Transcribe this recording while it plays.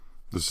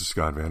This is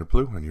Scott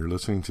Vanderplu, and you're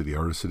listening to the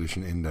Artist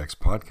Edition Index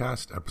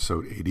Podcast,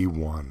 episode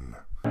 81.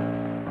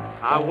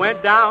 I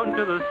went down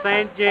to the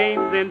St.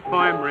 James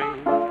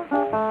Infirmary,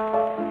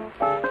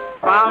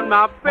 found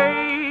my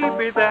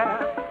baby there,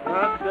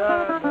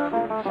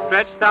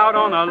 stretched out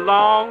on a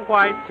long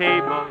white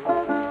table,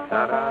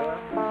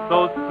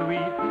 so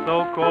sweet,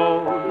 so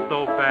cold,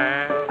 so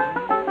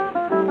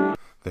fast.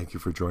 Thank you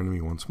for joining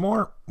me once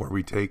more, where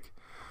we take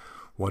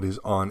what is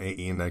on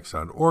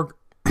aeindex.org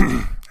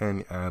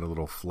and add a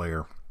little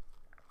flair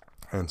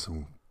and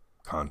some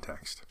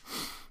context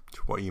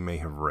to what you may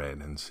have read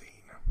and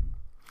seen.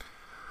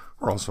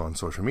 We're also on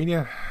social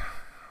media,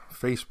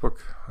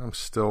 Facebook. I'm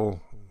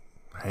still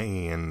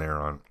hanging in there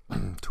on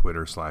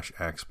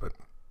Twitter/X, but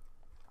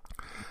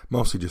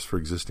mostly just for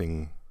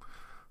existing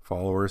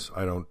followers.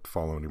 I don't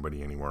follow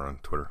anybody anywhere on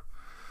Twitter.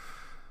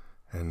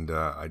 And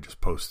I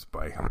just post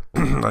by,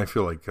 I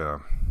feel like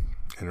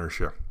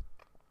inertia.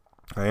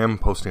 I am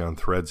posting on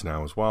Threads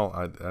now as well.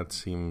 That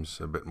seems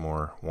a bit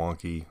more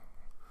wonky.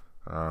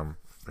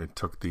 It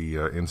took the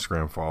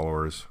Instagram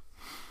followers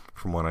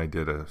from when I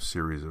did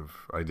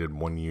I did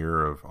 1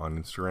 year on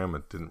Instagram.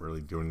 It didn't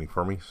really do anything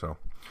for me. So,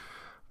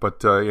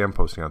 but yeah, I'm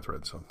posting on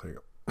Threads. So there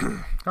you go.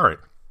 All right.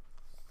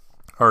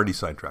 Already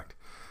sidetracked.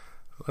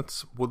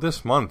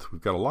 This month we've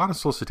got a lot of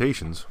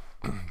solicitations,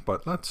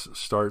 but let's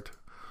start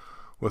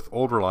with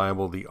Old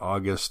Reliable, the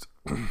August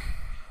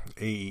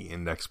AE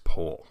Index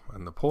poll.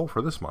 And the poll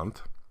for this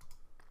month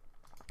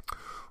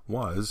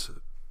was,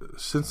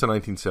 since the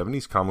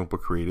 1970s, comic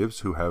book creatives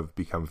who have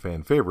become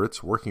fan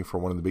favorites working for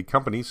one of the big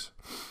companies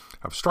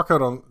have struck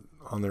out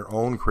on their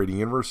own, creating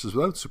universes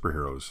without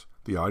superheroes.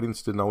 The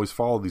audience didn't always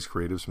follow these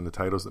creatives from the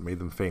titles that made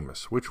them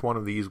famous. Which one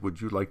of these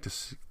would you like to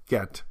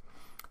get?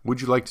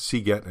 Would you like to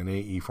see get an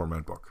AE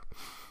format book?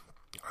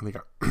 I think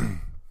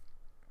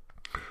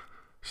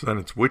so then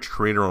it's which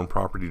creator-owned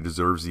property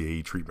deserves the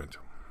AE treatment.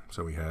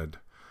 So we had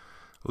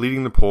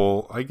leading the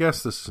poll, I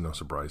guess this is no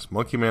surprise,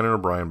 Monkey Man and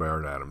O'Brien by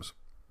Art Adams,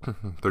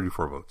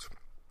 34 votes.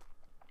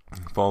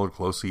 Followed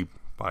closely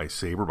by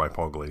Saber by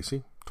Paul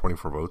Gulacy,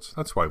 24 votes.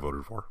 That's who I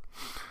voted for.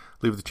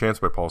 Leave the Chance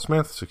by Paul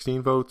Smith,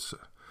 16 votes.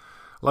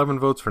 11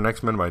 votes for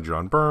Next Men by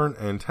John Byrne,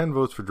 and 10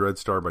 votes for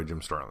Dreadstar by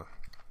Jim Starlin.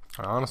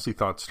 I honestly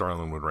thought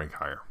Starlin would rank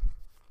higher.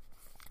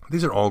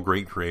 These are all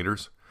great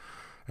creators,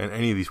 and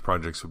any of these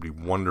projects would be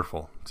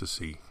wonderful to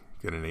see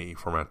get an AE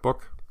format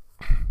book.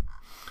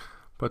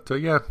 But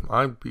yeah,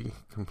 I'd be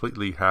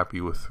completely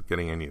happy with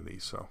getting any of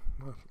these. So,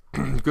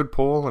 good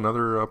poll.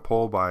 Another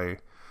poll by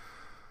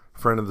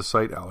friend of the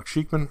site, Alex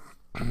Sheikman,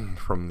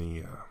 from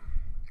the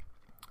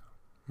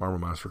Marvel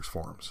Masterworks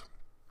forums.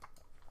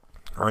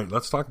 All right,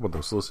 let's talk about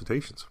those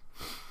solicitations.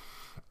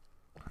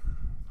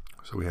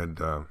 So we had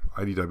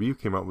IDW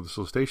came out with a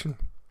solicitation.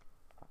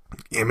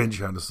 Image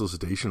had a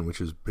solicitation,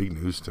 which is big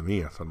news to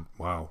me. I thought,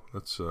 wow,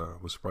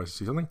 was surprised to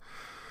see something.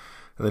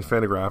 And then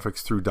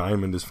Fantagraphics through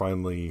Diamond has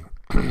finally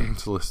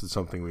solicited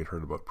something we'd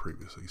heard about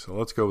previously. So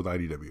let's go with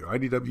IDW.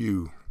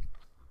 IDW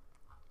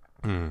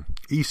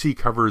EC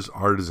Covers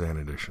Artisan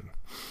Edition.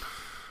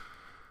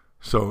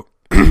 So,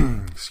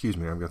 excuse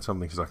me, I've got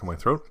something stuck in my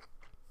throat.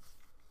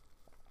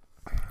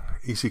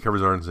 EC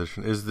Covers Artisan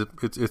Edition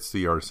it's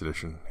the Artist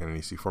Edition in an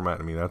EC format.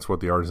 I mean, that's what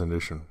the Artisan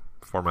Edition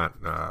format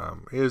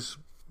is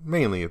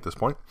mainly at this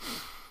point.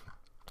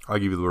 I'll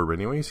give you the blurb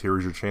anyways. Here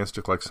is your chance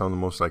to collect some of the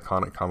most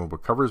iconic comic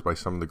book covers by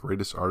some of the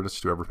greatest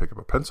artists to ever pick up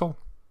a pencil.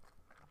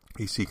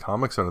 EC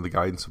Comics, under the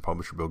guidance of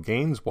publisher Bill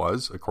Gaines,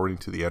 was, according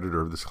to the editor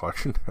of this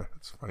collection,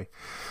 it's funny,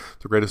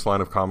 the greatest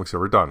line of comics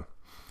ever done.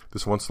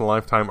 This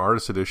once-in-a-lifetime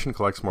Artist Edition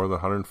collects more than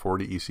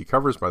 140 EC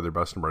covers by their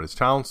best and brightest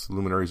talents. The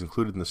luminaries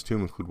included in this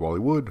tomb include Wally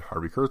Wood,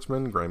 Harvey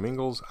Kurtzman, Graham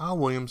Ingalls, Al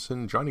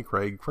Williamson, Johnny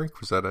Craig, Frank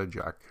Frazetta,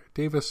 Jack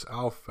Davis,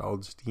 Al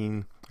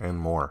Feldstein, and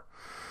more.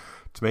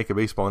 To make a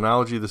baseball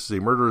analogy, this is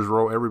a murderer's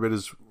row every bit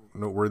as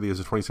noteworthy as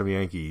the 2070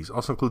 Yankees.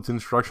 Also includes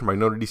introduction by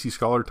noted DC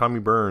scholar Tommy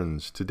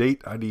Burns. To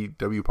date,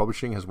 IDW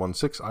Publishing has won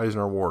 6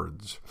 Eisner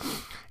Awards.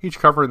 Each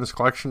cover in this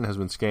collection has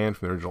been scanned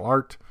from the original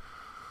art.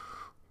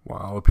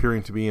 While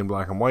appearing to be in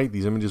black and white,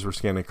 these images were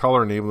scanned in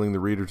color, enabling the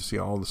reader to see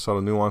all the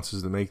subtle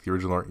nuances that make the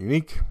original art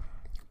unique.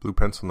 Blue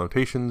pencil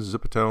notations,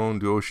 zipatone,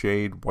 duo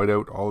shade,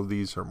 whiteout, all of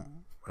these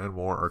and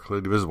more are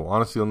clearly visible.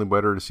 Honestly, the only way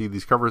better to see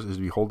these covers is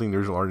to be holding the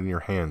original art in your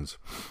hands.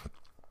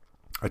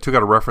 I took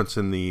out a reference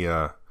in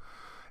the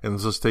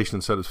solicitation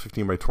and said it was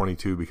 15 by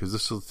 22 because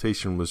this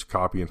solicitation was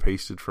copy and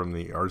pasted from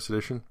the Artist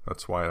Edition.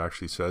 That's why it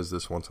actually says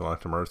this once in a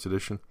lifetime Artist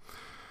Edition.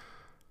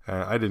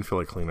 I didn't feel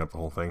like cleaning up the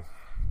whole thing.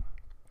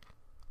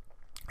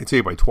 It's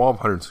 8 by 12,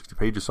 160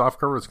 pages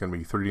softcover. It's going to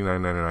be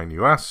 $39.99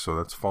 US, so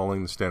that's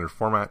following the standard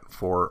format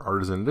for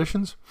Artisan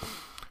Editions.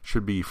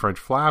 Should be French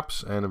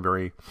flaps and a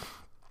very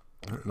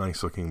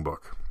nice looking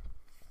book.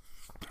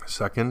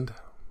 Second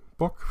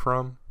book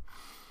from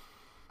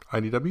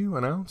IDW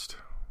announced,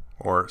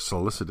 or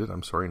solicited,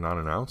 not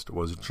announced,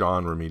 was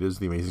John Romita's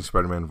The Amazing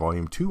Spider-Man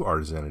Volume 2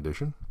 Artisan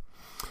Edition.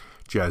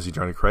 Jazzy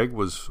Johnny Craig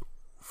was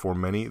for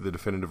many the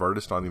definitive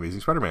artist on The Amazing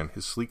Spider-Man.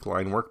 His sleek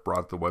line work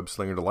brought the web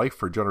slinger to life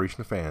for a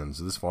generation of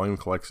fans. This volume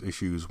collects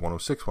issues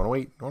 106,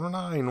 108,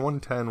 109,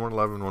 110,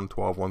 111,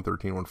 112,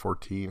 113,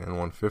 114, and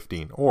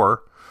 115,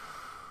 or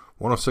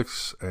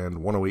 106 and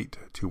 108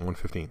 to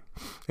 115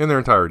 in their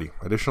entirety.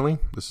 Additionally,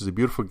 this is a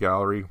beautiful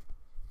gallery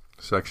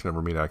section of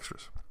Romita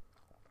Extras.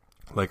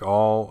 Like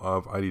all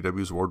of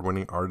IDW's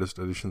award-winning artist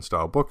edition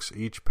style books,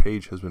 each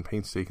page has been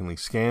painstakingly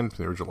scanned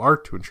from the original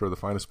art to ensure the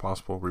finest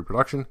possible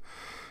reproduction.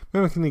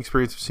 Mimicking the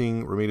experience of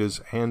seeing Romita's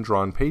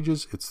hand-drawn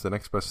pages, it's the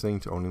next best thing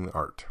to owning the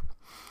art.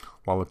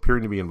 While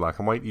appearing to be in black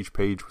and white, each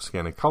page was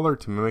scanned in color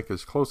to mimic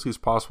as closely as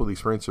possible the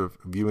experience of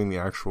viewing the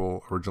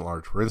actual original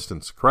art. For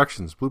instance,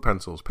 corrections, blue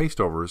pencils,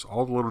 paste-overs,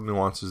 all the little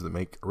nuances that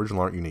make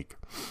original art unique.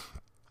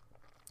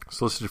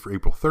 Solicited for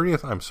April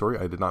 30th. I'm sorry,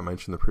 I did not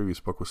mention the previous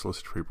book was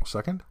solicited for April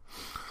 2nd.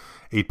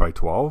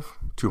 8x12,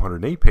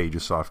 208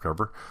 pages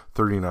softcover,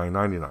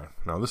 $39.99.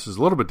 Now, this is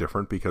a little bit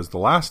different because the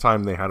last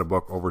time they had a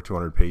book over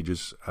 200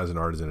 pages as an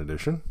artisan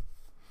edition,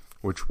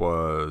 which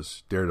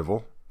was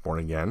Daredevil, Born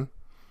Again,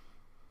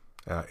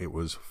 it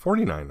was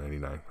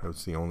 $49.99.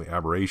 That's the only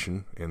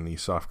aberration in the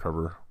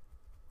softcover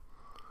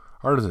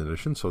artisan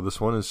edition. So this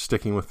one is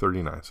sticking with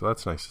 $39. So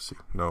that's nice to see.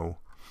 No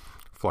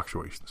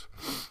fluctuations.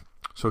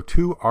 So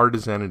 2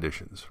 artisan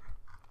editions.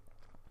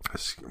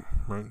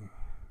 Right.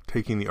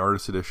 Taking the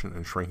artist edition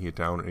and shrinking it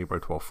down in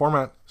 8x12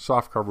 format,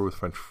 soft cover with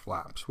French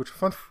flaps, which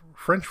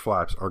French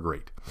flaps are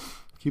great.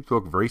 Keep the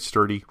book very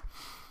sturdy,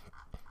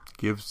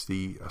 gives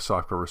the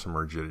soft cover some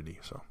rigidity.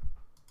 So,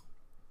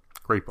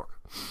 great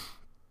book.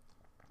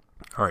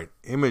 All right,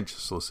 image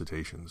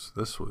solicitations.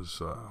 This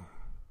was,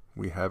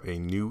 we have a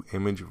new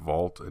Image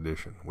Vault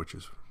edition, which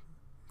is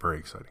very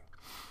exciting.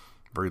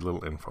 Very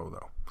little info,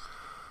 though.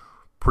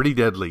 Pretty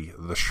Deadly,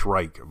 The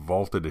Shrike,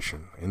 Vault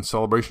Edition. In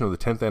celebration of the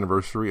 10th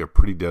anniversary of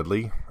Pretty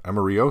Deadly,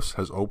 Emma Rios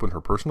has opened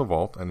her personal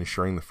vault and is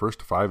sharing the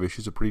first 5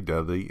 issues of Pretty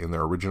Deadly in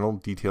their original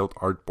detailed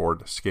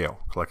artboard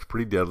scale. Collect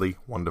Pretty Deadly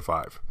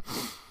 1-5.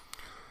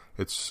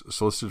 It's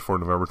solicited for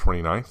November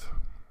 29th,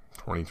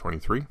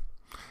 2023.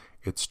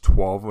 It's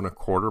 12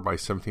 1/4 by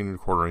 17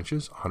 1/4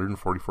 inches,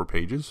 144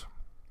 pages,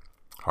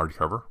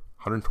 hardcover,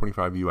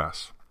 125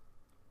 US.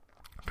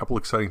 A couple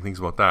exciting things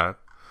about that.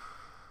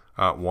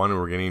 One,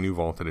 we're getting a new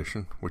Vault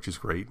Edition, which is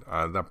great.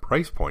 The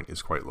price point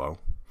is quite low.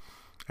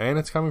 And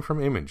it's coming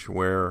from Image,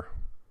 where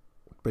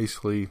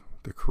basically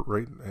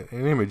an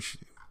Image,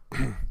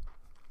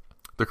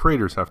 the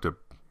creators have to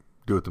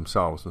do it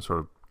themselves and sort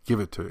of give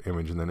it to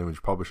Image, and then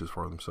Image publishes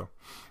for them. So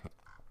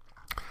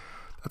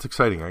that's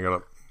exciting.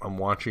 I'm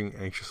watching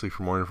anxiously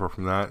for more info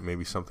from that.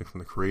 Maybe something from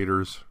the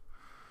creators.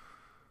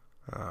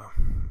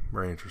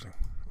 Very interesting.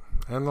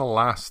 And the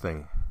last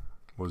thing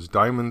was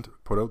Diamond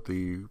put out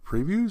the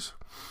previews.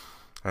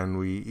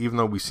 And even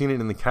though we've seen it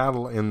in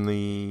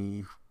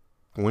the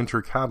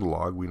winter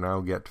catalog, we now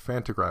get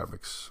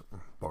Fantagraphics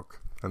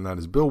book, and that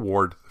is Bill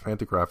Ward, the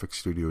Fantagraphics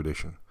Studio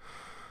Edition.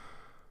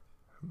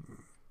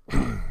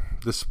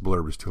 This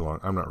blurb is too long.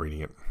 I'm not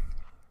reading it.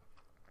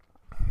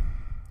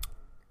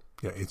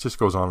 Yeah, it just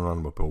goes on and on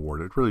about Bill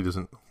Ward. It really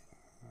doesn't.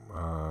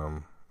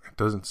 It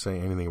doesn't say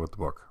anything about the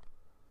book.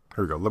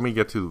 Here we go. Let me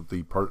get to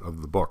the part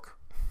of the book.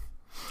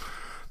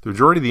 The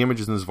majority of the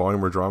images in this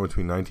volume were drawn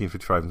between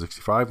 1955 and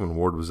 65 when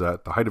Ward was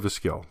at the height of his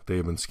skill. They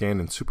have been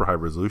scanned in super high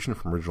resolution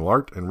from original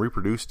art and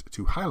reproduced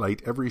to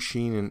highlight every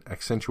sheen and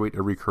accentuate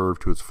every curve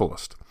to its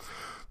fullest.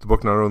 The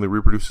book not only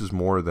reproduces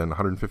more than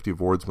 150 of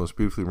Ward's most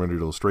beautifully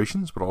rendered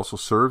illustrations, but also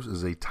serves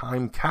as a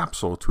time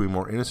capsule to a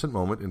more innocent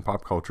moment in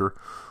pop culture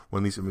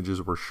when these images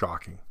were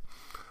shocking.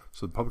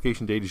 So the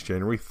publication date is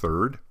January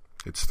 3rd.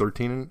 It's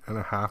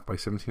 13.5 by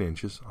 17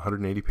 inches,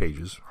 180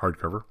 pages,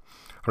 hardcover,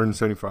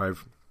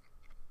 175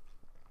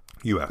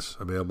 US,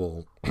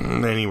 available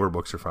anywhere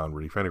books are found.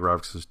 Really,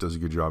 Fantagraphics does a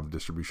good job of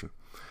distribution.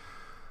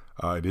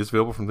 It is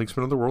available from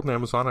Linksman of the World and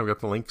Amazon. I've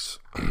got the links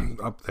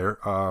up there.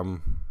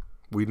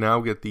 We now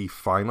get the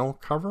final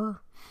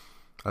cover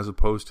as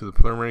opposed to the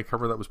preliminary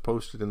cover that was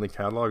posted in the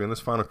catalog, and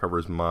this final cover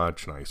is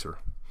much nicer.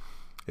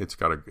 It's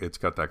got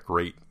that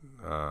great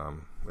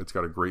it's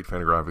got a great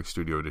Fantagraphics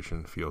Studio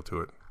Edition feel to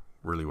it.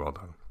 Really well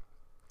done.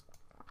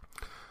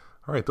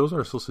 All right, those are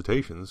our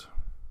solicitations.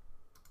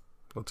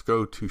 Let's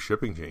go to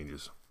shipping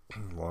changes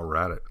while we're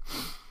at it.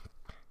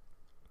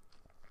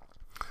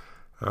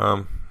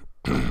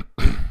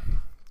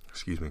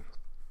 Excuse me.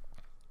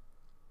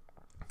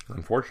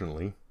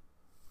 Unfortunately,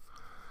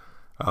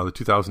 the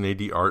 2000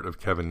 AD art of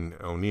Kevin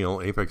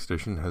O'Neill Apex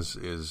Edition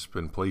has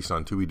been placed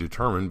on to be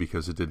determined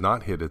because it did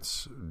not hit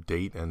its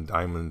date, and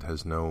Diamond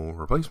has no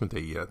replacement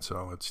date yet,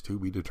 so it's to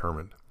be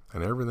determined.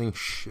 And everything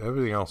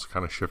else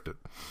kind of shifted.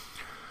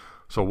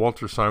 So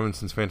Walter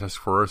Simonson's Fantastic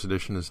Four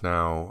edition is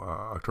now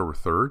October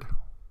 3rd.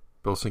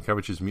 Bill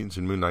Sienkiewicz's Mutants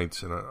and Moon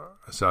Knights and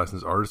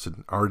Assassins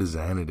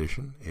Artisan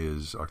Edition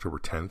is October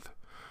 10th.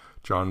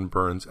 John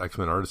Byrne's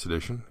X-Men Artist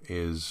Edition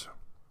is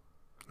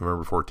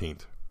November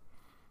 14th.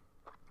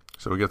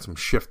 So we got some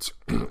shifts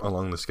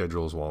along the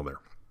schedule as well there.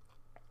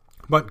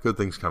 But good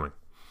things coming.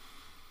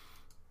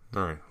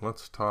 All right,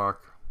 let's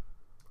talk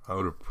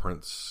out of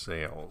print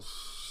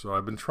sales. So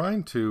I've been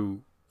trying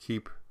to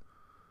keep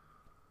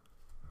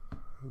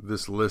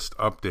this list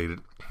updated.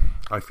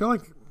 I feel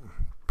like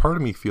part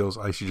of me feels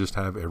I should just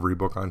have every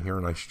book on here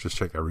and I should just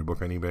check every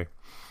book on eBay.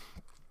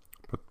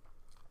 But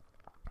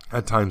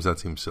at times that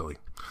seems silly.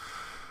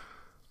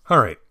 All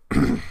right.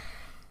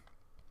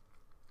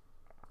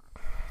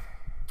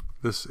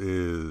 This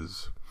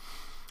is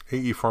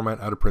AE format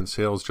out of print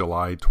sales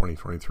July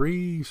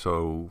 2023.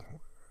 So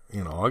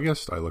in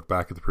August, I look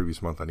back at the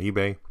previous month on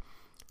eBay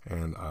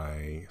and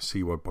I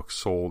see what books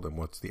sold and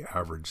what's the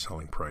average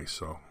selling price.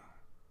 So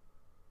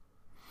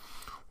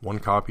one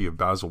copy of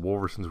Basil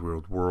Wolverson's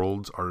Weird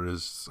Worlds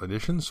Artist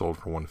Edition sold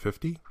for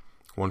 $150.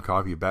 One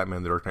copy of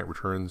Batman: The Dark Knight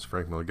Returns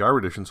Frank Miller Gallery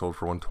Edition sold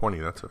for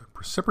 $120. That's a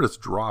precipitous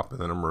drop in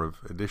the number of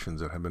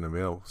editions that have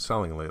been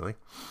selling lately.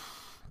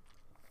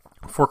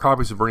 4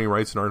 copies of Bernie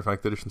Wright's An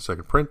Artifact Edition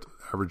second print,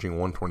 averaging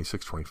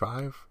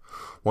 $126.25.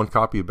 One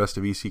copy of Best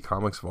of EC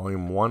Comics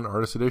Volume 1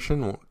 Artist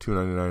Edition,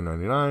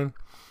 $299.99.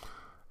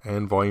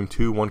 And Volume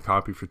 2, one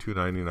copy for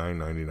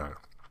 $299.99.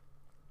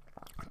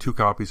 2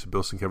 copies of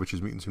Bill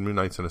Sienkiewicz's Mutants and Moon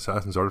Knights and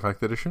Assassins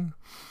Artifact Edition,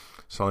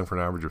 selling for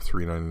an average of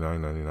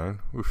 $399.99.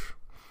 Oof.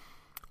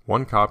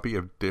 One copy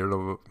of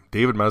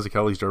David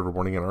Mazzucchelli's Daredevil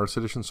Born Again Artist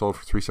Edition sold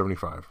for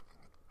 $375.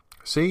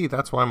 See,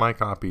 that's why my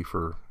copy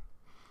for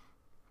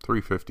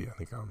 $350, I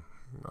think,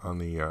 on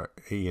the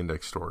AE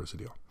Index store is a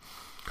deal.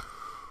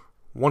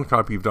 One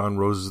copy of Don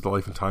Rose's The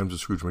Life and Times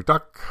of Scrooge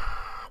McDuck,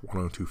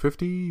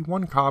 $102.50.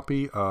 One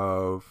copy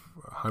of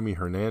Jaime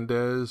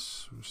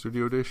Hernandez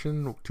Studio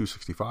Edition,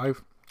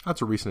 $265.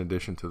 That's a recent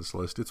addition to this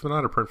list. It's been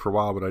out of print for a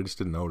while, but I just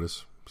didn't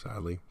notice,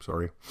 sadly.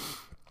 Sorry.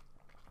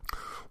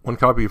 One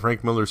copy of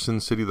Frank Miller's Sin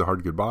City, The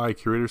Hard Goodbye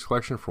Curators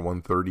Collection for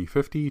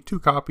 $130.50. 2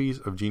 copies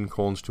of Gene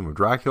Colan's Tomb of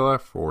Dracula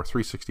for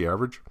 $360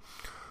 average.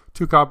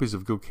 2 copies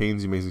of Gil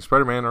Kane's Amazing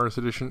Spider-Man Artist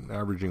Edition,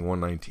 averaging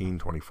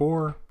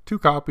 $119.24. 2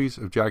 copies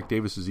of Jack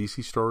Davis's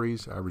EC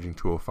Stories, averaging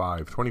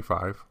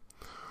 $205.25.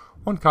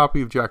 1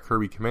 copy of Jack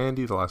Kirby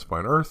Commandy, The Last Boy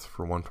on Earth,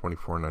 for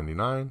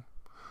 $124.99.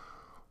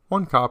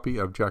 1 copy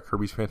of Jack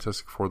Kirby's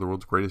Fantastic Four, The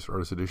World's Greatest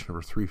Artist Edition,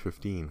 for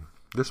 $315.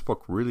 This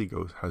book really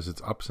has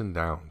its ups and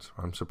downs.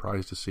 I'm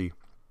surprised to see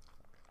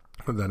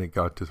that then it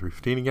got to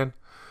 $315 again.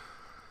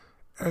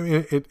 I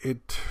mean,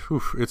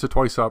 it's a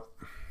twice up.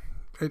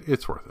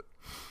 It's worth it.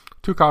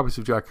 2 copies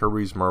of Jack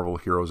Kirby's Marvel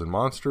Heroes and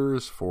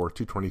Monsters for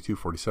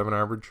 $222.47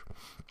 average.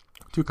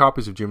 2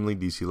 copies of Jim Lee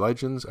DC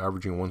Legends,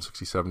 averaging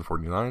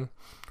 $167.49.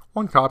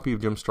 1 copy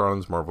of Jim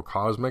Starlin's Marvel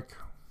Cosmic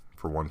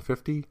for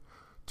 $150.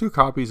 2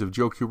 copies of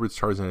Joe Kubert's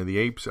Tarzan of the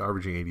Apes,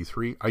 averaging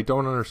 $83. I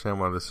don't understand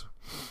why this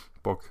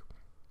book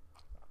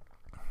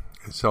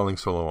is selling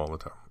so low all the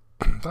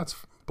time. That's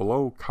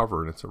below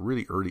cover, and it's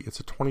it's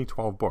a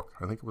 2012 book.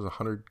 I think it was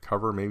 100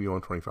 cover, maybe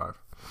 125.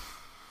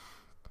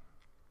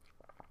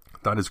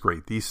 That is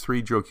great. These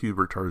 3 Joe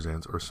Kubert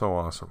Tarzans are so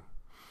awesome.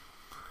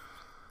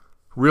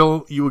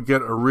 You would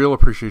get a real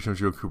appreciation of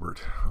Joe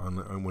Kubert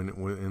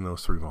in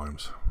those 3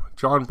 volumes.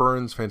 John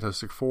Byrne's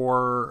Fantastic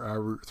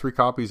Four, 3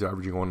 copies,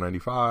 averaging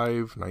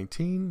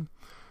 $195.19.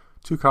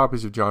 2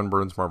 copies of John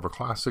Byrne's Marvel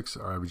Classics,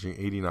 averaging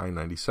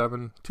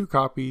 $89.97. 2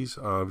 copies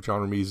of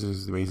John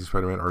Ramez's The Amazing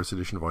Spider-Man Artist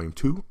Edition Volume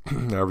 2,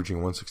 averaging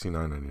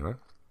 $169.99.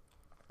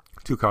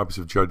 2 copies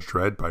of Judge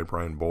Dredd by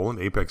Brian Boland,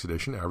 Apex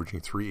Edition, averaging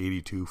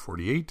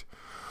 $382.48.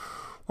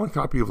 1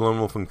 copy of Lone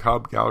Wolf and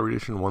Cub Gallery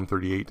Edition,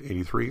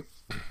 $138.83.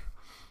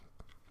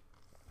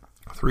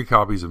 3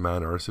 copies of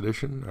Man Artist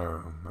Edition,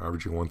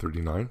 averaging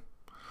 $139.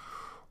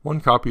 1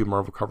 copy of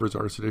Marvel Covers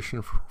Artist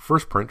Edition,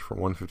 first print, for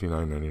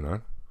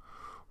 $159.99.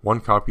 1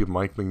 copy of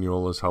Mike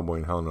Mignola's Hellboy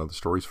and Hell and Other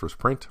Stories, first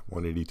print,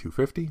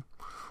 $182.50.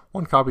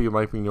 1 copy of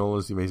Mike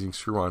Mignola's The Amazing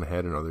Screw-On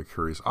Head and Other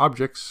Curious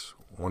Objects,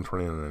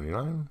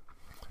 $129.99.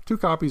 2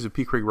 copies of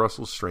P. Craig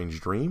Russell's Strange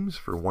Dreams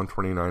for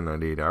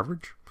 $129.98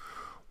 average.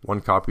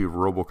 1 copy of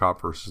RoboCop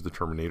vs. the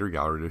Terminator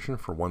Gallery Edition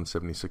for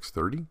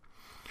 $176.30.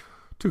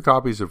 2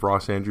 copies of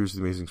Ross Andrews'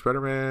 The Amazing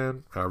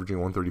Spider-Man, averaging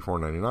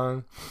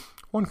 $134.99.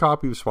 1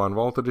 copy of Spawn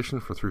Vault Edition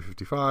for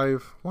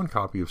 $355. 1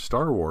 copy of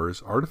Star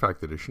Wars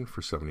Artifact Edition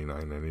for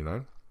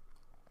 $79.99.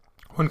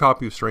 1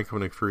 copy of Strange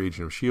Nick Fury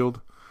Agent of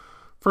S.H.I.E.L.D.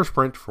 first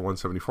print for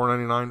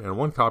 $174.99. And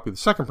 1 copy of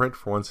the second print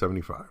for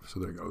 $175. So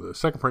there you go. The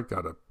second print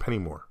got a penny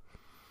more.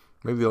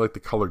 Maybe they like the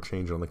color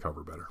change on the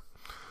cover better.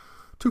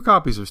 2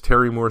 copies of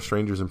Terry Moore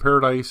Strangers in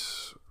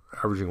Paradise,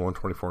 averaging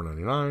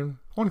 $124.99.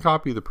 1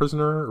 copy of The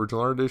Prisoner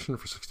Original Art Edition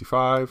for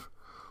 $65.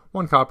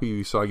 1 copy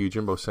of Usagi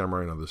Yojimbo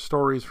Samurai and Other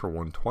Stories for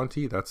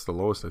 $120. That's the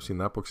lowest I've seen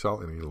that book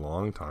sell in a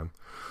long time.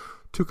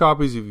 2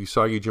 copies of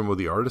Usagi Yojimbo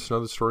The Artist and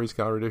Other Stories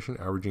Gallery Edition,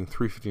 averaging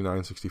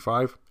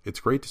 $359.65. It's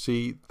great to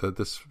see that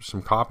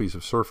some copies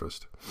have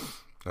surfaced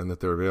and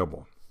that they're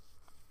available.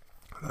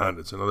 And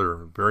it's another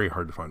very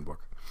hard to find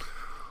book.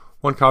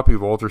 1 copy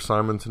of Walter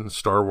Simonson's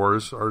Star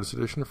Wars Artist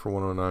Edition for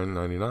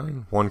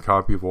 $109.99. 1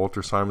 copy of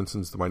Walter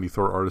Simonson's The Mighty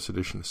Thor Artist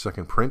Edition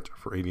second print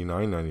for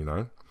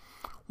 $89.99.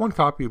 1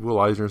 copy of Will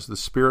Eisner's The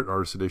Spirit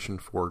Artist Edition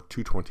for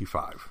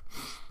 $225.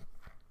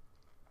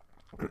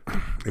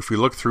 If we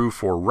look through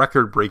for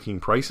record-breaking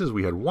prices,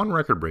 we had 1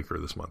 record breaker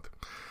this month.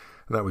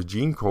 And that was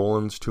Gene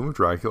Colan's Tomb of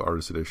Dracula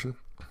Artist Edition.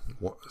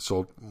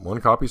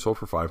 One copy sold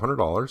for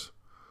 $500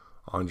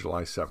 on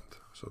July 7th.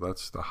 So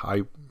that's the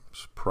highest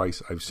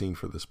price I've seen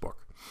for this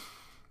book.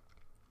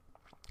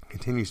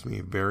 Continues to be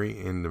a very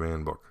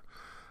in-demand book.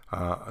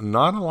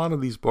 Not a lot of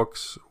these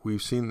books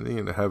we've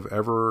seen have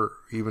ever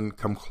even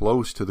come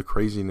close to the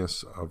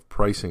craziness of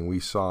pricing we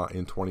saw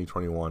in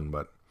 2021.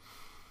 But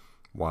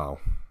wow,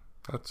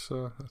 that's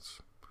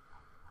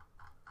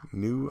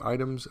new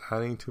items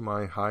adding to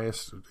my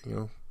highest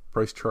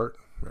price chart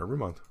every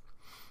month.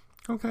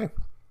 Okay.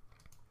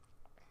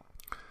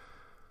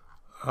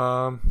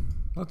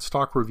 Let's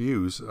talk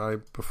reviews.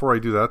 Before I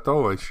do that,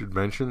 though, I should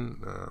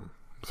mention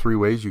 3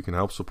 ways you can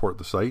help support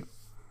the site,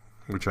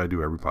 which I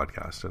do every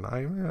podcast, and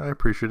I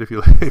appreciate if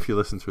you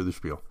listen through the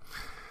spiel.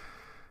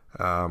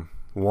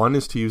 One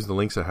is to use the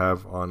links I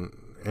have on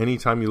any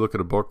time you look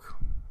at a book,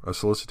 a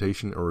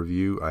solicitation, or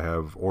review. I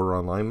have order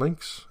online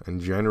links,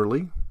 and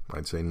generally,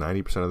 I'd say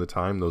 90% of the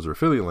time, those are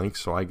affiliate links,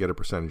 so I get a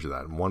percentage of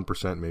that.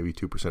 1%, maybe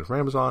 2% from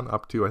Amazon,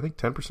 up to, I think,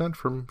 10%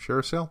 from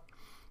ShareASale.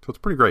 So it's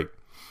pretty great.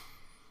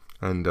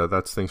 And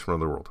that's things from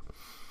another world.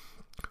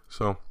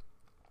 So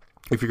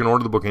if you can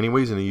order the book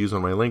anyways and you use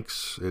one of my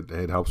links,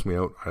 it helps me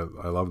out.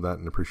 I love that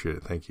and appreciate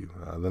it. Thank you.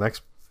 The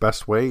next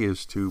best way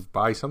is to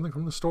buy something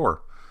from the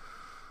store.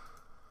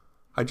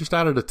 I just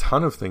added a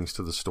ton of things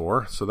to the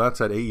store. So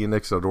that's at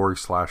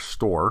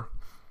aeindex.org/store.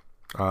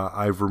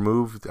 I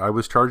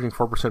was charging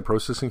 4%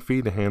 processing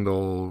fee to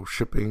handle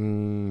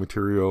shipping,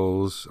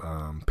 materials,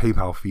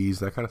 PayPal fees,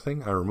 that kind of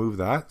thing. I removed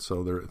that,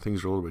 so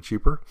things are a little bit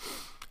cheaper.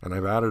 And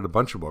I've added a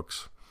bunch of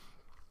books.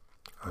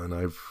 And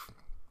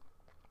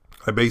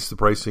I base the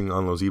pricing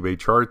on those eBay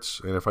charts.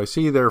 And if I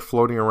see they're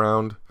floating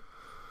around,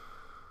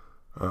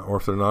 or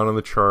if they're not on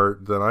the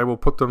chart, then I will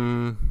put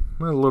them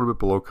a little bit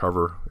below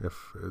cover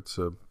if it's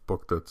a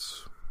book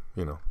that's,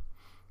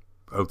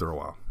 out there a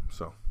while.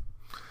 So,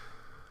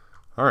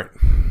 all right.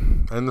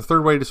 And the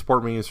third way to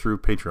support me is through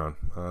Patreon.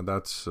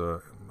 That's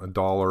 $1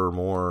 or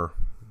more,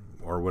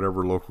 or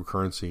whatever local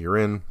currency you're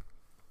in,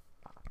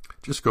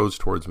 just goes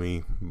towards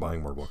me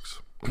buying more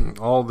books.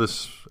 All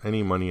this,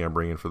 any money I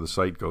bring in for the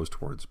site goes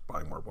towards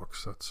buying more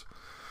books.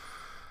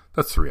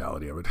 That's the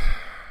reality of it.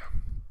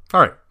 All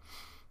right.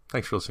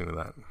 Thanks for listening to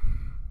that.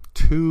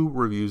 2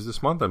 reviews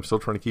this month. I'm still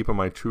trying to keep on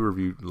my 2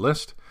 review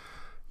list.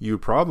 You're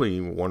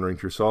probably wondering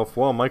to yourself,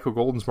 well, Michael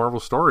Golden's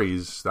Marvel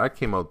Stories, that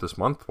came out this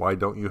month. Why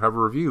don't you have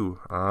a review?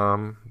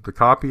 The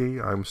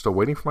copy, I'm still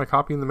waiting for my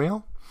copy in the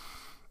mail.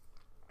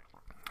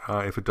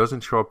 If it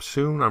doesn't show up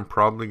soon, I'm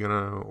probably going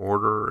to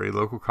order a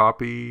local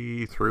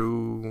copy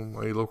through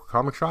a local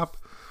comic shop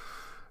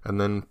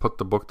and then put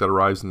the book that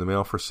arrives in the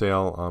mail for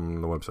sale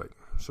on the website.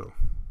 So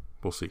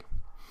we'll see.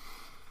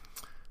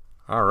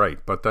 All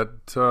right. But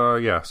so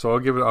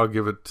I'll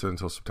give it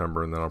until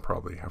September, and then I'll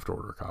probably have to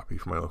order a copy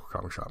from my local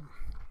comic shop.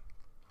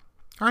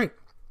 All right.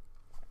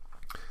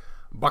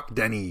 Buck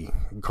Denny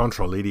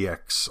Contra Lady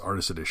X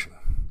Artist Edition.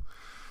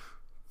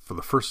 For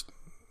the first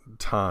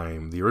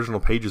time, the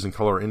original pages and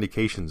color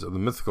indications of the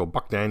mythical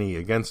Buck Danny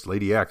against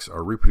Lady X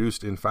are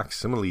reproduced in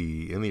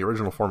facsimile in the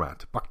original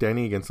format. Buck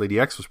Danny against Lady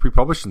X was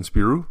pre-published in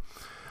Spirou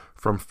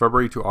from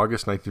February to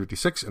August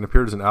 1956 and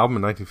appeared as an album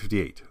in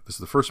 1958. This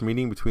is the first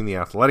meeting between the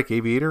athletic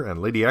aviator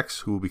and Lady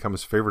X, who will become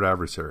his favorite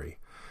adversary.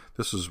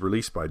 This was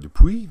released by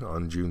Dupuis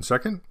on June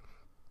 2nd.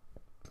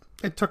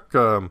 It took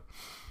a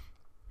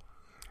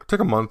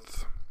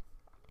month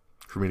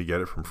for me to get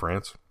it from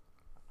France.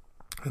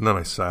 And then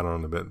I sat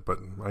on it a bit, but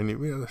I knew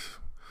this.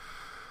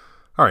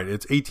 All right,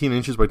 it's 18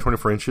 inches by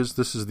 24 inches.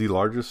 This is the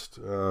largest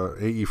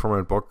AE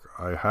format book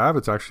I have.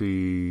 It's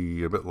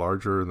actually a bit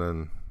larger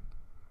than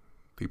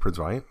the Prince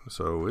Valiant,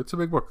 so it's a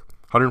big book.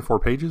 104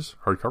 pages,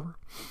 hardcover.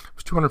 It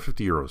was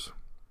 €250.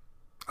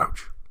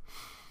 Ouch.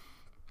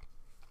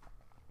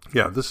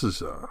 Yeah, this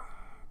is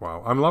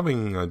wow. I'm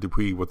loving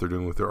Dupuis, what they're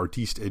doing with their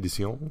Artiste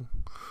Edition.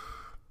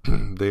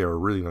 They are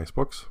really nice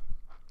books.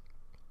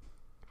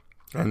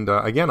 And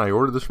again, I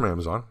ordered this from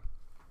Amazon,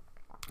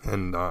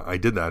 and I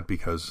did that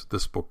because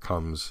this book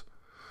comes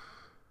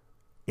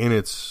in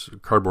its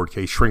cardboard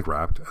case, shrink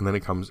wrapped, and then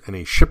it comes in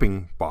a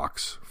shipping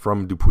box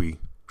from Dupuis,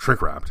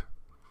 shrink wrapped,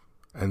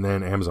 and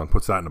then Amazon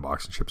puts that in a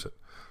box and ships it.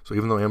 So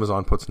even though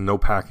Amazon puts no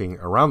packing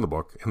around the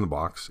book in the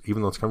box,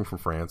 even though it's coming from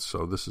France,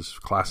 so this is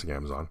classic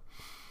Amazon,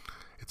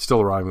 it's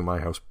still arriving at my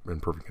house in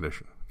perfect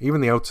condition.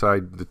 Even the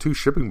outside, the 2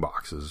 shipping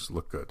boxes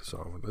look good,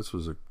 so this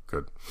was a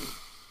good.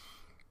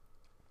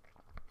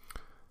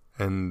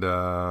 And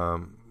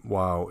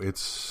wow,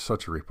 it's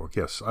such a great book.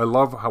 Yes, I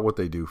love what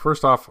they do.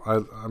 First off,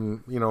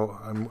 I'm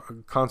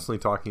constantly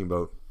talking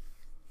about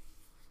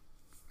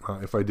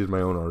if I did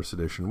my own artist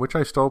edition, which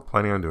I still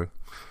planning on doing.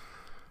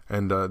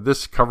 And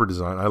this cover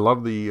design, I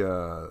love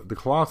the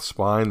cloth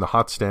spine, the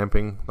hot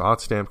stamped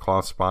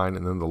cloth spine,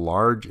 and then the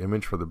large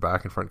image for the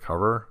back and front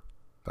cover.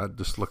 That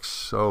just looks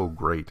so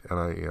great. And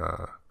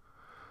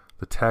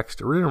the text,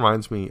 it really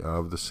reminds me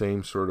of the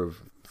same sort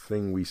of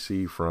thing we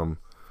see from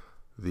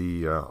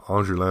the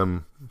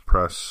Angoulême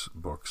Press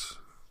books,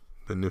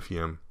 the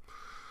Nuffiam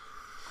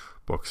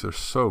books. They're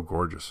so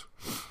gorgeous.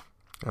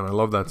 And I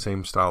love that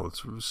same style.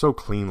 It's so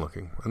clean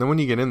looking. And then when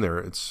you get in there,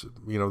 it's,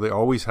 they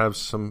always have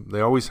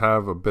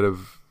a bit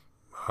of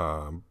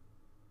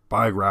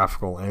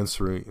biographical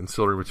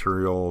ancillary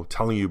material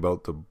telling you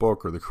about the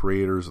book or the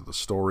creators of the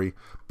story,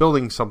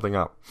 building something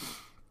up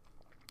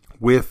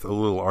with a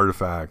little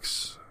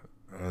artifacts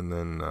and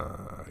then,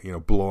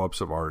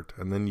 blow-ups of art.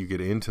 And then you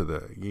get into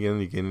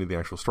the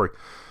actual story.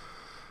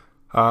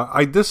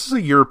 This is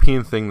a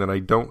European thing that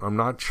I'm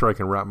not sure I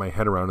can wrap my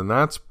head around, and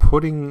that's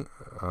putting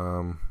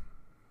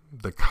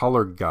the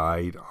color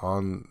guide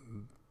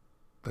on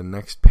the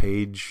next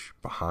page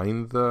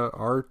behind the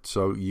art.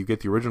 So you get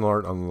the original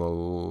art on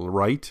the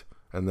right,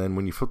 and then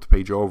when you flip the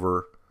page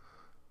over,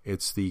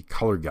 it's the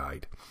color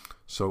guide.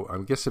 So I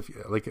guess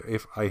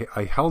if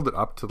I held it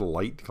up to the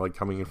light, like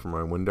coming in from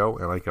my window,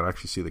 and I could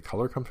actually see the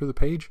color come through the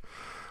page.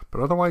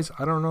 But otherwise,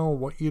 I don't know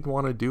what you'd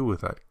want to do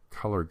with that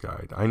color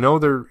guide. I know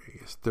they're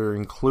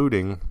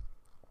including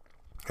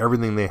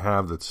everything they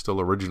have that's still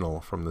original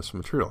from this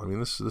material. I mean,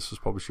 this was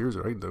published years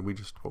ago, right?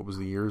 What was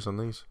the years on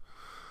these?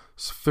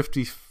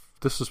 50.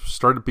 This was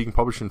started being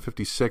published in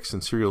 56 in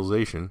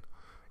serialization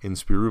in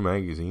Spirou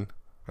magazine,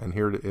 and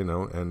here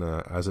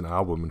as an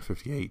album in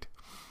 58.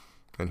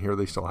 And here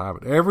they still have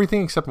it.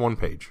 Everything except one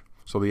page.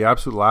 So the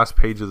absolute last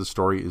page of the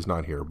story is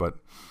not here. But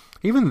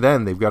even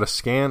then, they've got a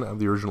scan of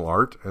the original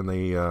art, and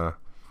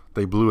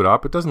they blew it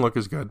up. It doesn't look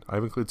as good.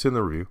 It's in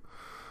the review.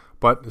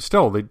 But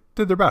still, they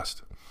did their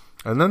best.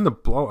 And then the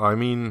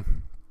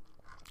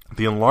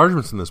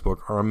enlargements in this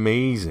book are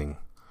amazing.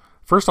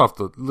 First off,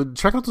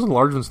 check out those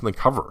enlargements in the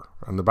cover,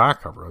 on the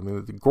back cover. I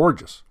mean, they're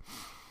gorgeous.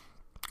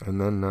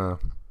 And then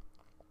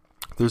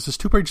there's this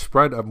 2-page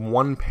spread of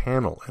one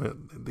panel,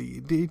 and the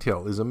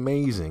detail is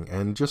amazing.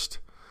 And just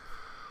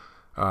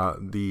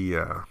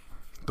the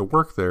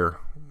work there,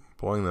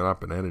 blowing that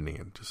up and editing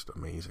it, just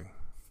amazing.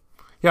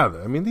 Yeah,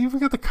 I mean, they even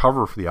got the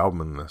cover for the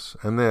album in this.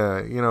 And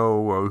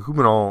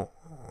Huguenot,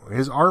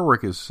 his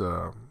artwork is,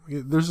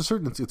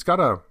 it's got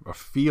a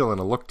feel and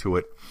a look to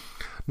it.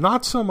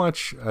 Not so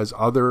much as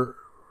other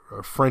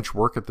French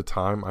work at the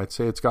time. I'd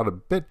say it's got a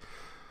bit,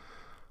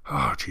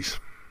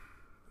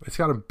 it's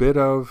got a bit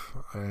of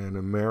an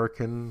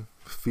American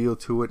feel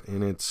to it,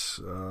 and it's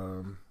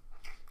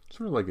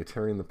sort of like a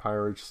Terry and the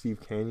Pirate,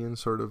 Steve Canyon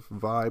sort of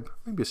vibe.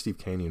 Maybe a Steve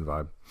Canyon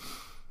vibe.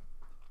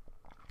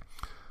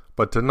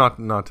 But not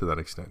to that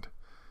extent.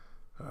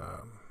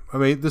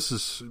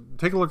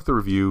 Take a look at the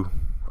review,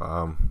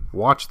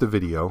 watch the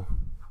video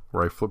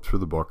where I flip through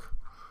the book,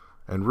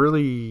 and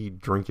really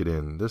drink it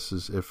in. This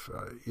is if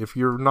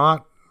you're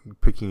not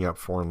picking up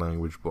foreign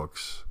language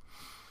books,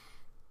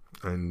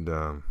 and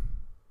I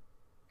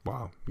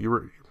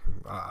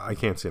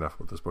can't say enough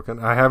about this book, and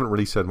I haven't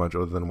really said much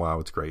other than wow,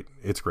 it's great.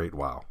 It's great,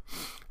 wow,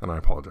 and I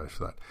apologize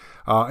for that.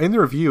 In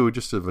the review,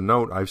 just as a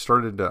note,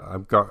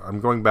 I'm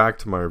going back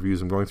to my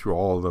reviews. I'm going through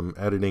all of them,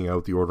 editing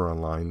out the order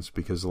on lines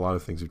because a lot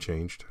of things have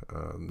changed.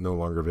 No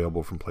longer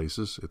available from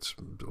places. A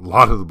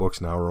lot of the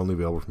books now are only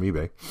available from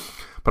eBay.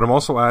 But I'm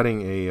also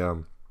adding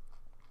a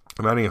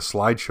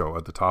slideshow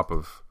at the top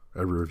of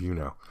every review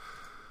now.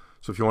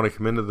 So if you want to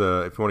come into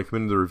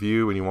the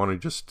review and you want to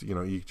just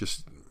you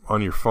just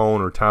on your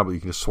phone or tablet, you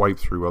can just swipe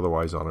through.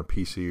 Otherwise, on a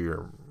PC,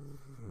 or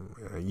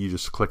you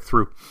just click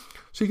through.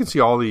 So you can see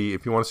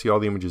if you want to see all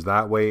the images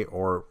that way,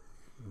 or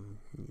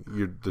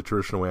the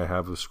traditional way I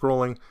have of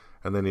scrolling,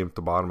 and then at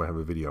the bottom I have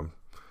a video.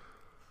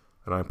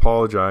 And I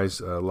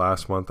apologize.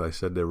 Last month I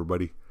said to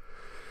everybody,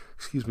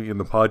 in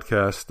the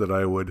podcast, that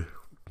I would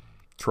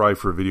try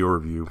for a video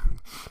review.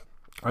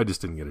 I just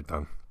didn't get it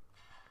done.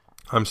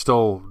 I'm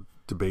still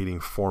debating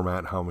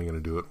format. How am I going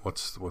to do it?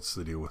 What's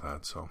the deal with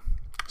that? So,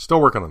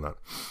 still working on that.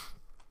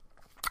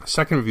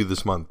 Second review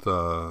this month,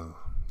 La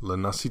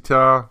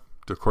Nascita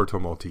de Corto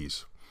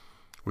Maltese,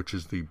 which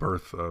is the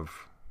birth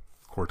of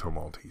Corto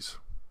Maltese.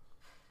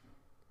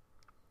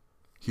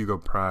 Hugo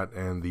Pratt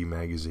and the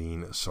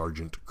magazine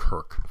Sergeant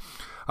Kirk.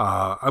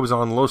 I was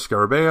on Lo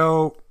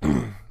Scarabeo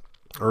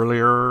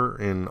earlier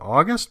in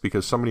August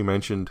because somebody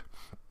mentioned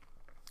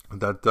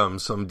that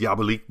some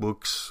Diabolique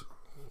books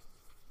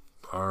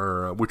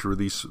which were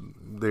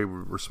they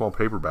were small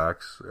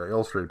paperbacks,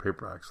 illustrated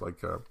paperbacks,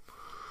 like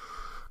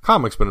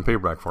comics, but in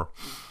paperback form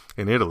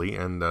in Italy,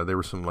 and there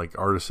were some like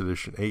artist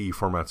edition AE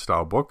format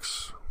style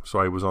books. So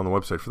I was on the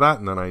website for that,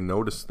 and then I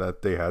noticed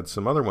that they had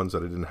some other ones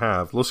that I didn't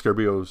have. Lo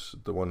Scarabeo's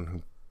the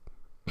one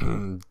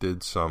who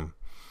did some.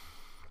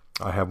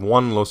 I have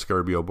one Lo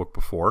Scarabeo book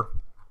before,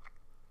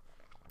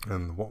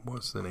 and what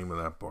was the name of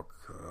that book?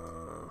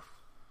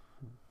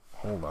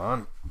 Hold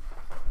on.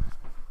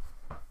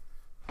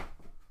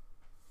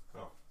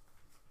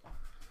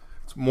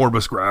 It's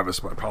Morbus Gravis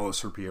by Paolo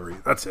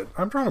Serpieri. That's it.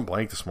 I'm drawing a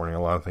blank this morning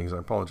on a lot of things. I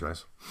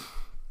apologize.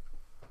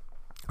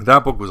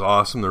 That book was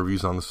awesome. The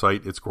review's on the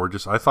site. It's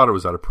gorgeous. I thought it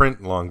was out of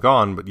print, long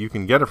gone, but you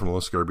can get it from Lo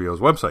Scarabeo's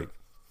website.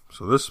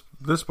 So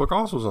this book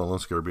also is on Lo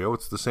Scarabeo.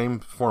 It's the same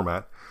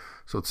format.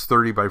 So it's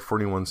 30 by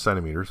 41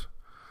 centimeters.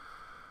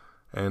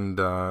 And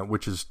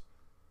which is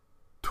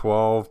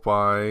 12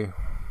 by,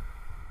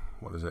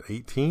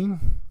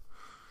 18?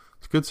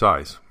 It's good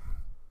size.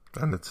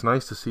 And it's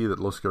nice to see that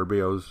Los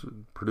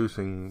Scarabellos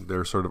producing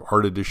their sort of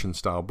art edition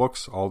style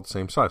books all the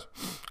same size.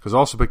 Because I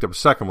also picked up a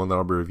second one that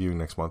I'll be reviewing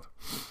next month.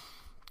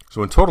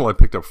 So in total, I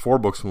picked up 4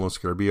 books from Los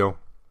Scarabello.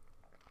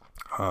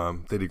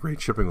 They did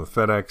great shipping with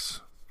FedEx.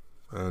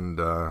 And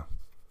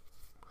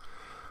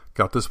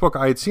got this book.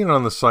 I had seen it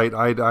on the site.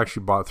 I had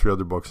actually bought 3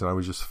 other books, and I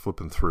was just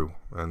flipping through.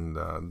 And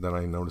then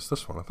I noticed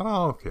this one. I thought,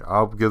 oh, okay,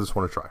 I'll give this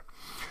one a try.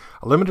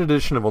 A limited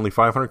edition of only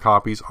 500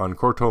 copies on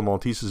Corto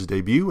Maltese's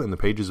debut in the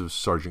pages of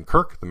Sergeant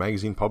Kirk, the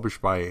magazine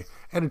published by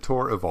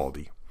Editor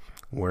Evaldi,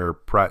 where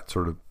Pratt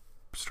sort of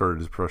started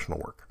his professional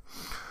work.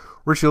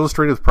 Richly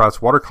illustrated with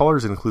Pratt's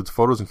watercolors, it includes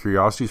photos and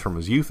curiosities from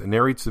his youth and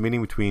narrates the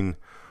meeting between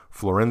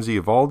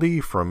Florenzi Evaldi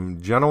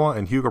from Genoa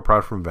and Hugo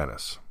Pratt from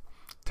Venice.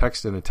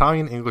 Text in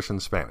Italian, English, and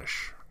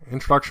Spanish.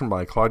 Introduction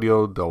by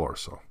Claudio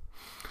Dell'Orso.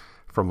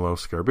 From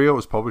Los Scarabello, it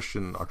was published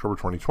in October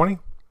 2020.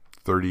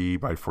 30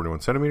 by 41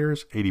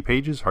 centimeters, 80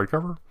 pages,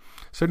 hardcover,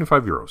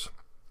 €75.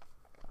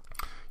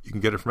 You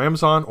can get it from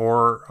Amazon,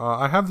 or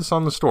I have this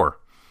on the store.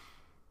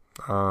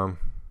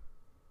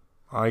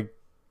 I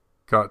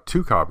got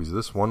 2 copies of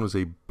this. One was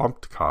a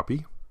bumped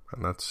copy,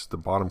 and that's the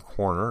bottom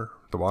corner.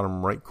 The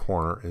bottom right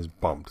corner is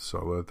bumped,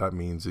 so that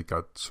means it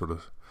got sort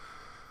of,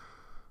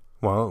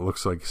 well, it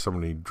looks like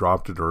somebody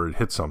dropped it or it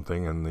hit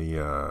something, and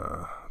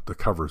the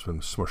cover's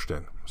been smushed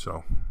in.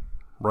 So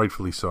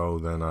rightfully so.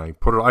 Then I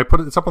put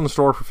it. It's up on the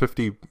store for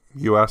 $50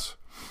 US.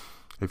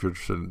 If you're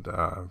interested,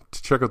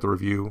 to check out the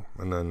review,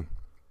 and then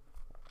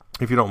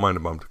if you don't mind a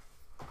bumped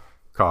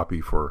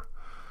copy for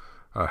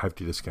a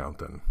hefty discount,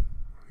 then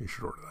you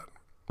should order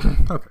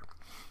that. Okay.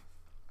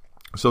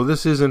 So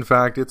this is, in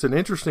fact, it's an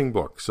interesting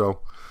book.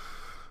 So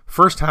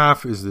first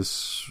half is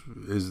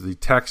the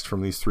text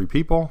from these 3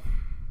 people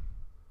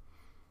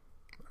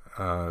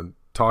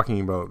talking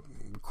about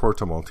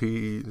Corto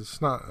Maltese.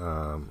 It's not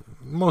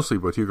mostly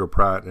about Hugo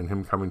Pratt and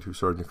him coming to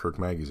Sergeant Kirk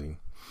magazine,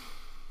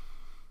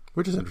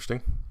 which is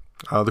interesting.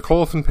 The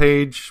Colophon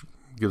page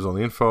gives all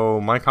the info.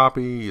 My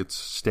copy, it's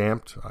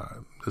stamped.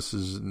 This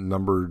is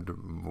numbered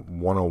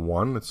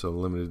 101. It's a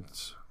limited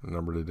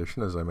numbered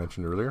edition, as I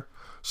mentioned earlier.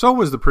 So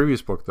was the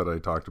previous book that I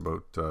talked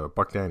about,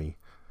 Buck Danny.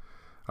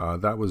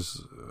 That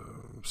was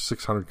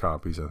 600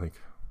 copies, I think.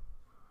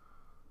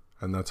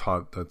 And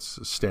that's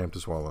stamped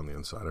as well on the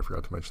inside. I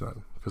forgot to mention that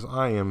because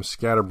I am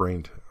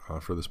scatterbrained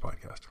for this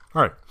podcast.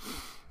 All right.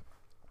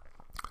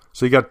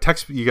 So you got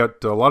text. You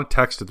got a lot of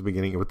text at the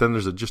beginning, but then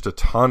there's just a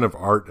ton of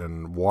art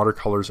and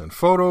watercolors and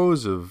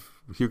photos of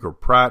Hugo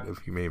Pratt,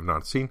 if you may have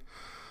not seen.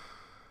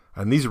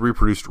 And these are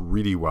reproduced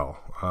really well.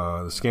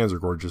 The scans are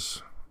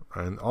gorgeous,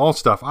 and all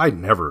stuff I'd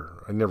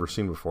never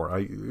seen before.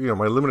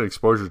 My limited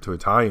exposure to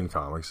Italian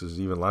comics is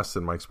even less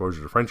than my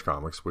exposure to French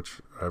comics,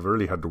 which I've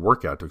really had to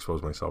work at to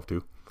expose myself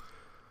to.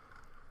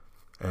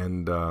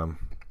 And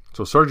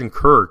so Sergeant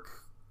Kirk,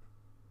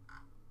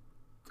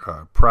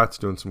 Pratt's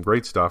doing some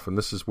great stuff, and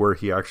this is where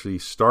he actually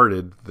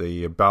started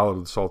the Ballad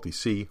of the Salty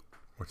Sea,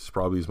 which is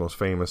probably his most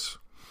famous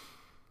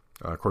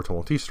Corto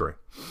Maltese story.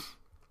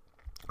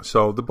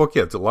 So the book,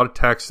 it's a lot of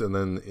text and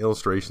then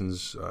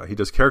illustrations. He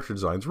does character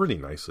designs really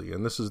nicely,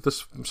 and this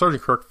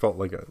Sergeant Kirk felt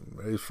like,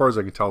 as far as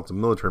I can tell, it's a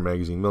military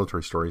magazine,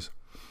 military stories.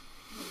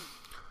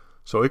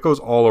 So it goes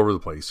all over the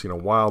place,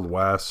 Wild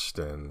West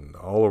and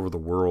all over the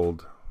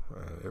world.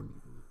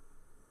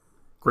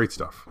 Great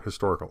stuff,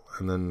 historical.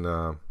 And then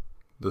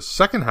the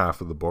second half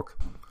of the book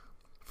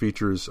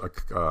features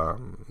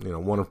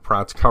one of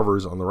Pratt's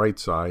covers on the right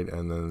side,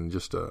 and then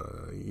just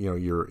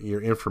your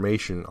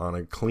information on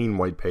a clean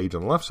white page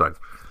on the left side.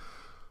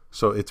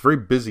 So it's very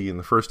busy in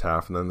the first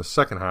half, and then the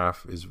second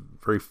half is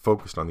very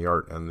focused on the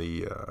art, and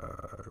the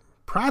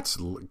Pratt's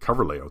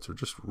cover layouts are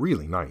just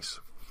really nice.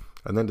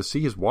 And then to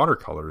see his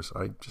watercolors,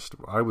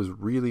 I was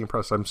really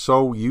impressed. I'm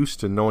so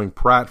used to knowing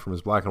Pratt from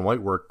his black and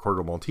white work,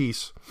 Corto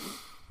Maltese.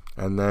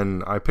 And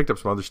then I picked up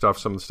some other stuff,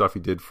 some of the stuff he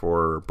did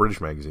for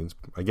British magazines.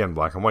 Again,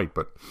 black and white,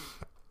 but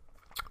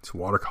his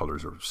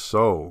watercolors are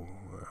so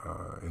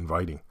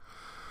inviting.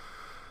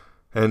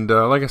 And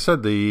like I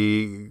said,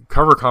 the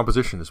cover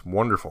composition is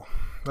wonderful.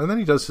 And then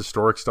he does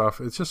historic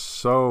stuff. It's just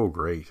so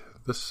great.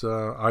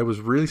 I was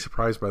really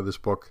surprised by this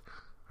book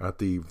at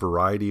the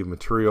variety of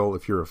material.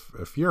 If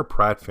you're a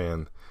Pratt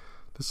fan,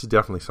 this is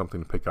definitely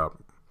something to pick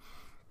up.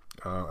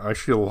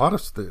 Actually, a lot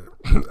of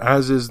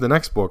as is the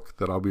next book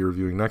that I'll be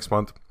reviewing next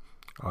month.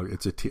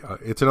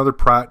 It's another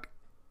Pratt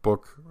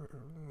book,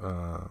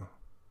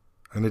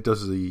 and it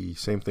does the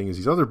same thing as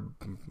these other,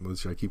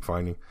 which I keep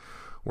finding,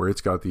 where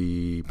it's got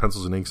the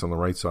pencils and inks on the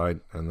right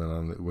side, and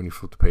then when you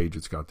flip the page,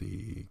 it's got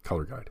the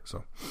color guide.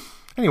 So,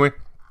 anyway,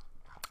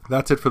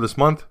 that's it for this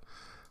month.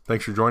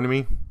 Thanks for joining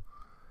me,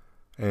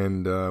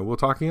 and we'll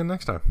talk again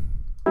next time.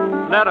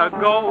 Let her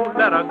go,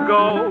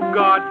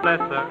 God bless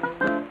her.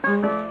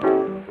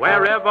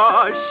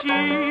 Wherever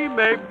she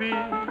may be,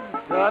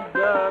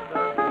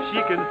 she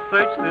can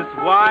search this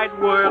wide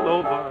world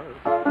over.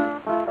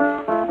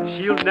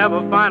 She'll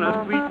never find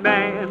a sweet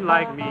man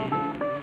like me.